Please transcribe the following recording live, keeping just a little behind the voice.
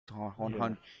Yeah.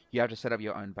 You have to set up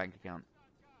your own bank account.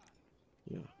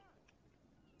 Yeah.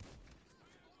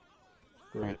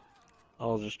 Great. I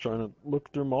was just trying to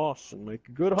look through Moss and make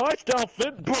a good heist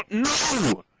outfit, but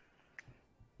no!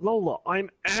 Lola, I'm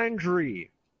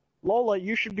angry. Lola,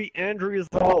 you should be angry as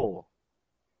well.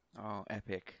 Oh,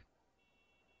 epic.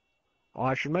 Oh,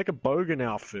 I should make a bogan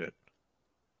outfit.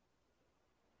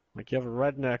 Like you have a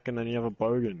redneck and then you have a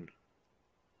bogan.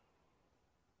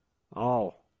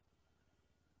 Oh.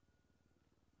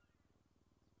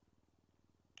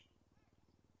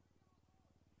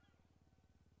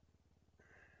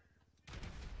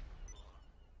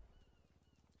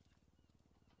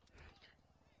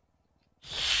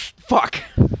 Fuck!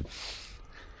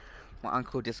 My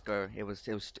Uncle Disco, it was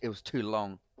too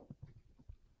long.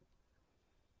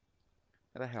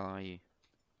 Where the hell are you?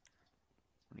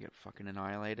 You get fucking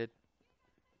annihilated?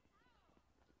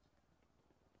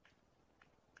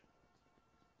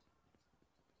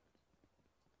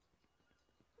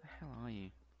 Where the hell are you?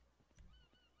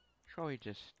 Shall we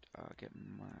just get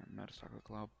my motorcycle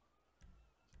club?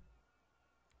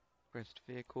 Rest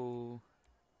vehicle.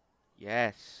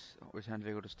 Yes. Return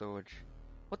vehicle to storage.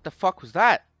 What the fuck was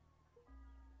that?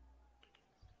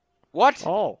 What?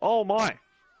 Oh my!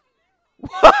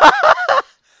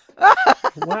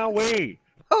 Wowee!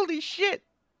 Holy shit!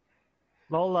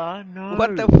 Lola, no!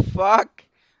 What the fuck?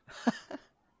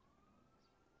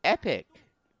 Epic.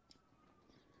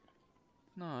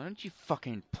 No, don't you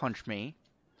fucking punch me.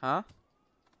 Huh?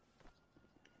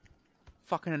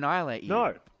 Fucking annihilate you.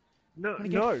 No! No, I'm gonna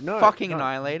no, get no! fucking no.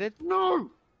 annihilated. No!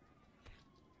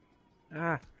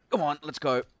 Ah. Come on, let's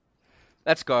go.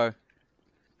 Let's go.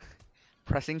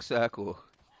 Pressing circle.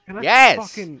 Can I Yes!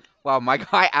 fucking... Wow, my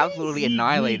guy absolutely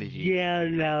annihilated you. Yeah,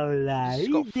 Lola.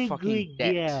 Just got fucking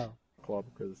decked. Club,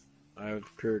 because I have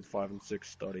period 5 and 6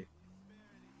 study.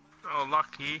 Oh,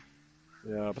 lucky.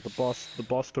 Yeah, but the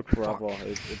boss took forever.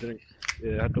 It didn't...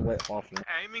 It had to wait half an hour.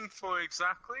 Aiming for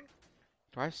exactly?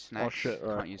 Do I have snacks? Oh shit,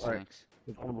 Can't alright, use alright. snacks.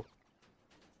 It's vulnerable.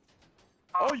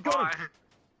 Oh, you got him!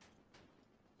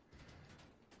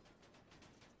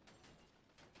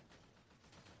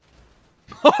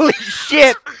 Holy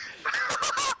shit!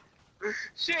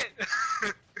 Shit!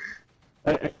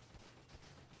 Hey,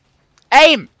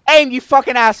 Aim! Aim, you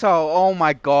fucking asshole! Oh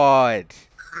my god.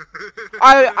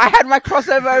 I had my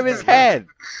crossover over his head!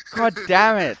 God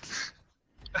damn it.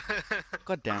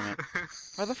 God damn it.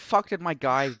 Why the fuck did my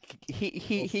guy...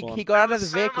 He got out of the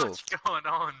vehicle. So much going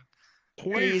on.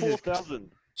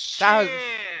 24,000! That was-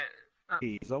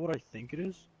 Shit! Is that what I think it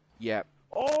is? Yep.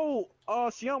 Oh!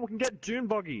 Siam, we can get dune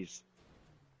buggies!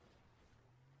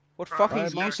 What Right, fucking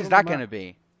mark use it is on that the gonna map.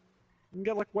 be? We can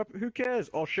get like weapon. Who cares?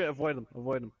 Oh shit! Avoid them.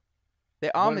 Avoid them.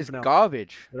 Their arm Avoid is them for now.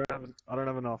 garbage. I don't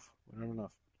have enough. I don't have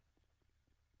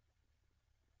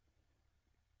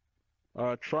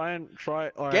enough. Try.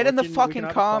 Alright, Get in we the can fucking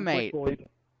have a car, conflict mate. while you-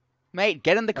 Mate,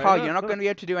 get in the Hey, car. no, You're not no. gonna be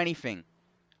able to do anything.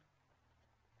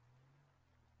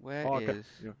 Where Oh, okay. is...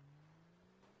 Yeah.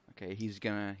 Okay, he's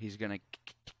gonna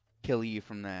kill you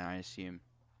from there, I assume.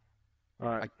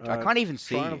 Alright. I can't even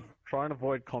see try you. and, try and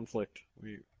avoid conflict.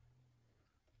 We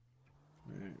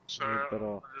So, better.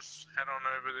 I'll just head on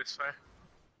over this way.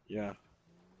 Yeah.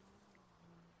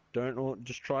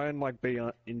 Just try and like be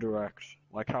indirect,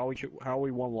 like how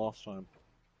we won last time.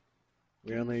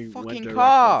 We only went Fucking direct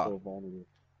car! if we were vulnerable.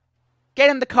 Get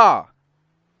in the car!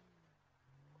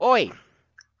 Oi!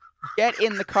 Get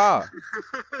in the car!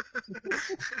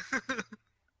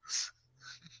 This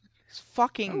How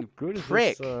fucking good is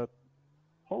prick! this?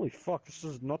 Holy fuck! This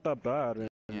is not that bad.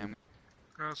 Yeah,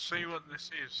 I'll see what this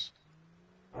is.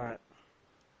 Alright.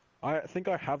 I think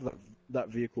I have that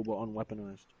vehicle, but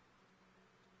unweaponized.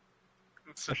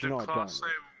 It's a Actually, no, I don't. Declasse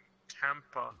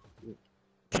camper.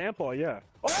 Camper, yeah.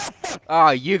 Oh fuck! oh,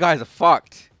 you guys are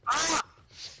fucked! Ah!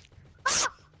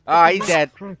 Ah, he's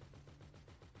dead.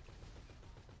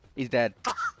 He's dead.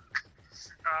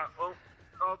 Well,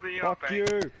 I'll be Fuck up, you!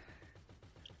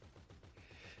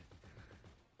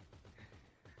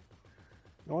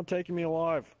 No one taking me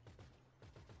alive.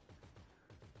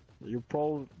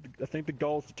 I think the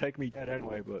goal is to take me dead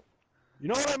anyway, but you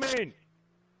know what I mean.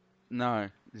 No,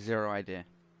 zero idea.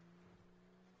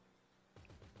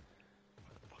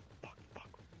 Fuck.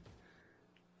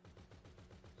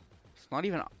 It's not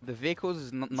even... The vehicles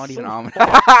is not So even armored.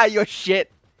 fucked. You're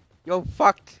shit! You're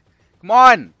fucked! Come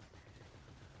on!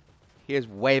 He has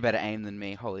way better aim than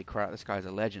me. Holy crap, this guy's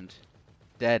a legend.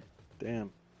 Dead.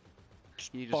 Damn.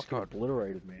 You just Fucking got...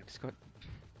 obliterated, man. Just got...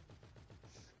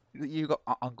 You got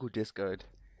Uncle Discoed.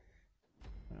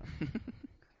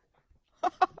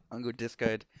 Uncle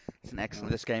Discoed. It's an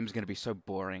excellent... This game's gonna be so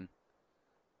boring.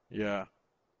 Yeah.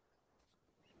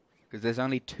 Because there's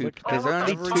only two. Like, There's oh,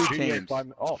 only every two GTA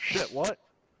teams. Oh shit! What?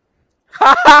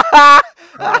 I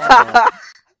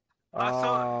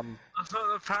thought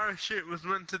the parachute was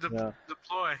meant to Yeah.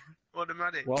 deploy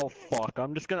automatic. Well, fuck.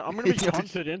 I'm gonna be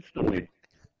hunted instantly.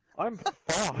 I'm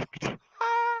fucked.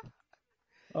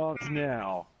 Oh,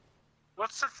 now.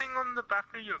 What's the thing on the back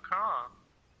of your car?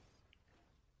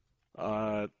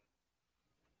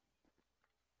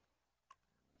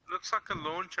 Looks like a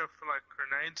launcher for like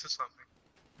grenades or something.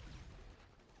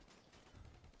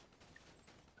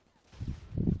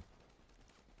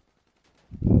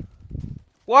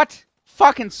 What?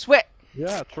 Fucking sweat. Yeah,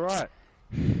 that's right.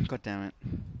 God damn it.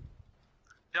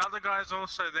 The other guy's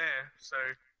also there, so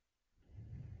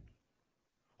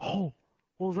Oh,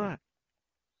 what was that?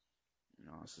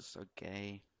 No, this is so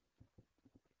gay.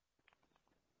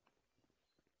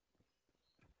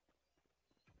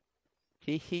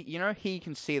 You know, he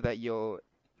can see that you're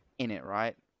in it,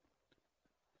 right?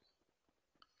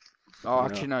 Oh, Yeah.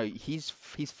 actually, no, he's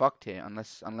fucked here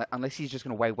unless he's just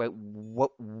gonna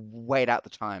wait out the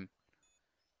time.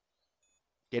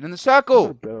 Get in the That's a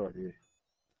circle. better idea.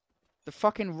 The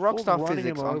fucking Stop rockstar running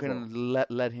physics him aren't over. gonna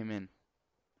let him in.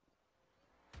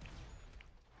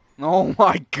 Oh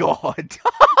my god.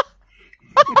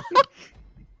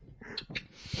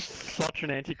 Such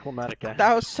an anticlimactic end.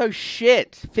 That was so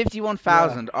shit.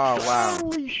 51,000. Oh wow.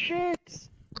 Holy shit!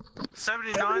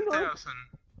 79,000.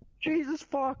 Jesus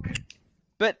fuck.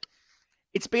 But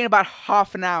it's been about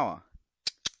half an hour.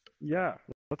 Yeah.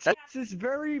 That- This is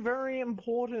very, very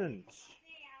important.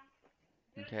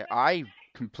 Okay, I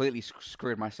completely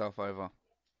screwed myself over.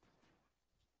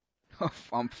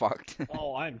 I'm fucked.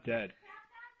 Oh, I'm dead.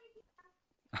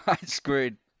 I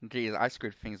screwed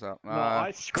things up. No,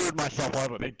 I screwed myself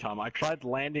over big time. I tried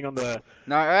landing on the,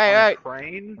 No, on hey, the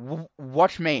crane.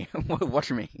 watch me.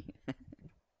 Watch me.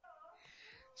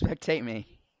 Spectate me.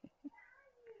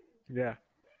 Yeah.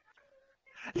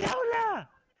 Lola!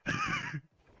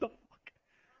 The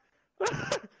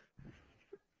fuck?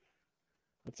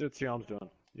 Let's see what Siam's doing.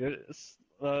 Yeah,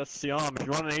 Siam, if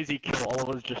you want an easy kill,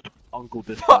 Oliver's just uncle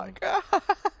this guy.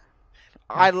 Fuck.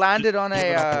 I landed on Give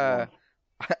it up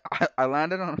a. I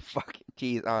landed on a fucking.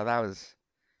 Jeez. Oh, that was.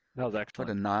 That was What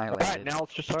excellent. annihilated. Alright, now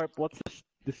let's just hope. What's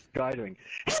this guy doing?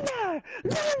 Hello!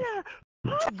 Lola!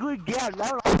 Oh, good girl,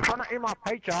 Lola. I'm trying to eat my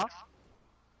pizza.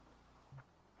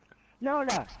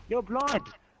 Lola, you're blind.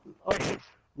 Oh,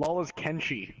 Lola's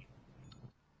Kenshi.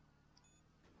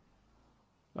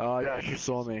 Oh, yeah, she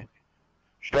saw me.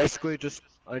 She basically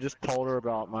I just told her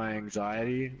about my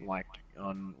anxiety, like,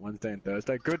 on Wednesday and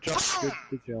Thursday. Good job,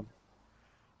 good job.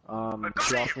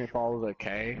 She asked me if I was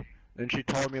okay. Then she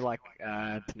told me, like,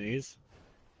 to sneeze.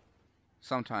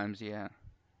 Sometimes, yeah.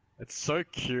 It's so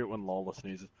cute when Lola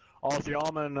sneezes. Oh,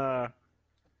 Siam and,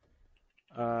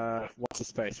 what's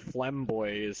his face?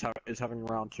 Flemboy is having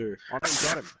round 2. Oh, no, you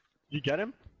got him. You get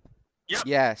him? Yep,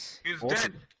 Yes. he's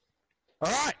Awesome. dead.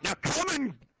 Alright, now come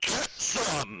and get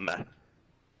some!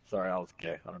 Sorry, I was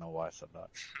gay. I don't know why I said that.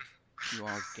 You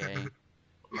are gay.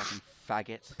 Fucking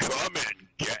faggot. Come and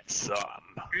get some!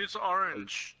 Who's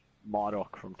orange?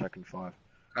 Marduk from Tekken 5.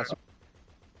 That's-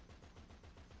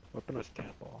 Weaponized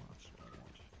tampon. That's what I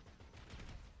want.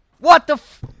 What the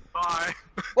f- Bye.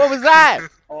 What was that?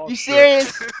 Oh, You shit.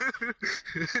 serious?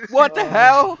 What the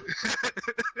hell?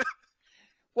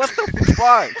 What the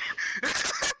fuck?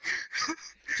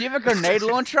 Do you have a grenade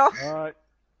launcher? Alright.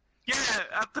 Yeah,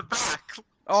 at the back.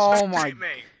 Oh my. Spectate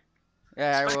me.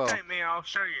 Yeah, I will. Spectate me, I'll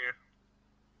show you.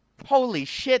 Holy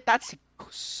shit, that's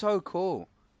so cool.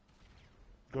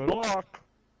 Good luck!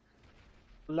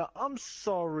 I'm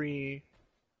sorry.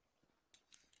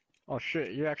 Oh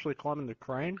shit, you actually climbing the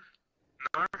crane?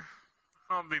 No,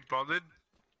 can't be bothered.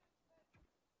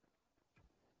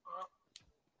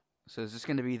 So is this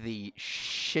going to be the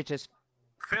shittest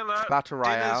Philip, battle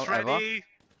royale dinner's ever? ready.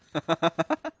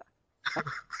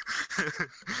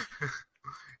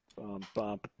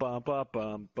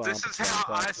 This is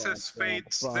how ISIS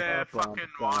feeds their fucking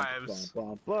wives.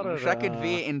 I wish I could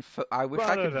view it in. I wish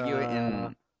I could view it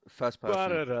in first person.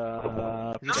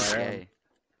 Ba-da-da, It's gay.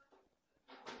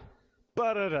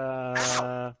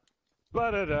 ba-da-da,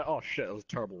 ba-da-da. Oh shit, that was a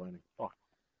terrible landing. Fuck.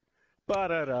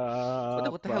 Ba-da-da,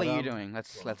 What the hell are you doing? Let's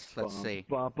see. Let us see. Let us see.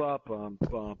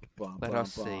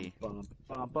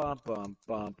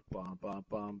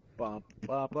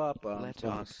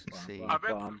 I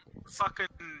bet fucking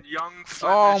young Oh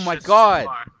Flemish my is God.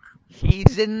 like-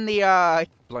 He's in the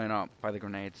blown up by the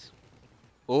grenades.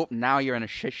 Oh, now you're in a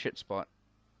shit spot.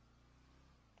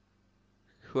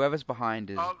 Whoever's behind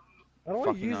is. Oh, How do I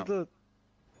Fucking use up. the...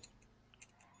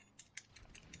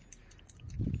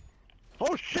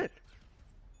 Oh shit!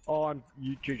 Oh,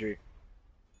 GG.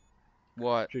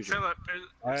 What? Jesus. Philip,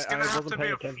 it's I gonna have wasn't to be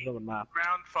paying a attention to the map.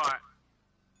 ground fight.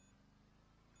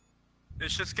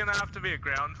 It's just gonna have to be a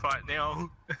ground fight now.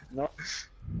 No.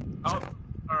 Oh,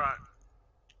 alright.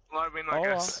 Well, I win, I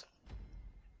Alright. guess.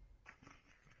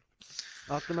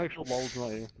 I have to make sure LOL's not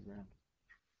Instagram.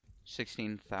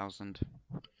 16,000.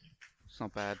 It's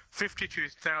not bad.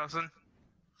 52,000. And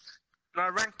I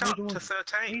ranked up to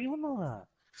 13. You know that?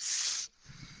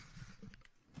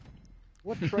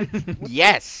 What traits? What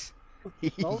Yes!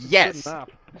 that was a good Yes!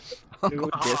 map. Oh, It was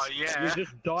Oh, yes. yeah. You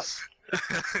just dot.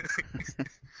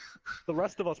 The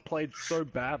rest of us played so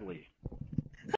badly.